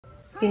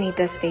You need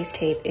this face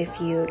tape if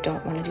you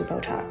don't want to do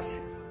Botox.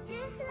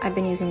 I've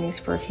been using these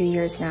for a few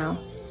years now,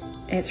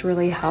 and it's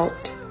really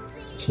helped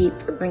keep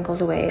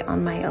wrinkles away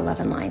on my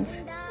 11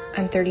 lines.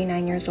 I'm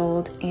 39 years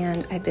old,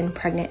 and I've been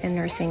pregnant and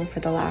nursing for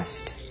the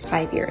last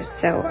 5 years,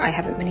 so I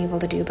haven't been able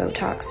to do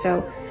Botox,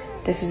 so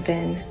this has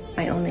been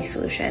my only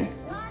solution.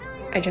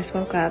 I just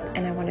woke up,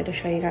 and I wanted to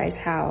show you guys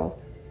how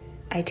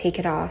I take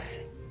it off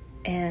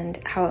and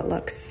how it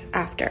looks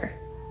after.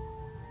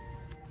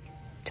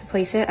 To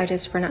place it, I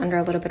just run it under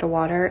a little bit of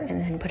water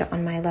and then put it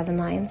on my 11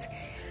 lines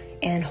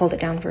and hold it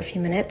down for a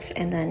few minutes,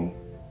 and then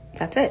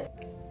that's it.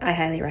 I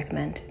highly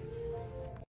recommend.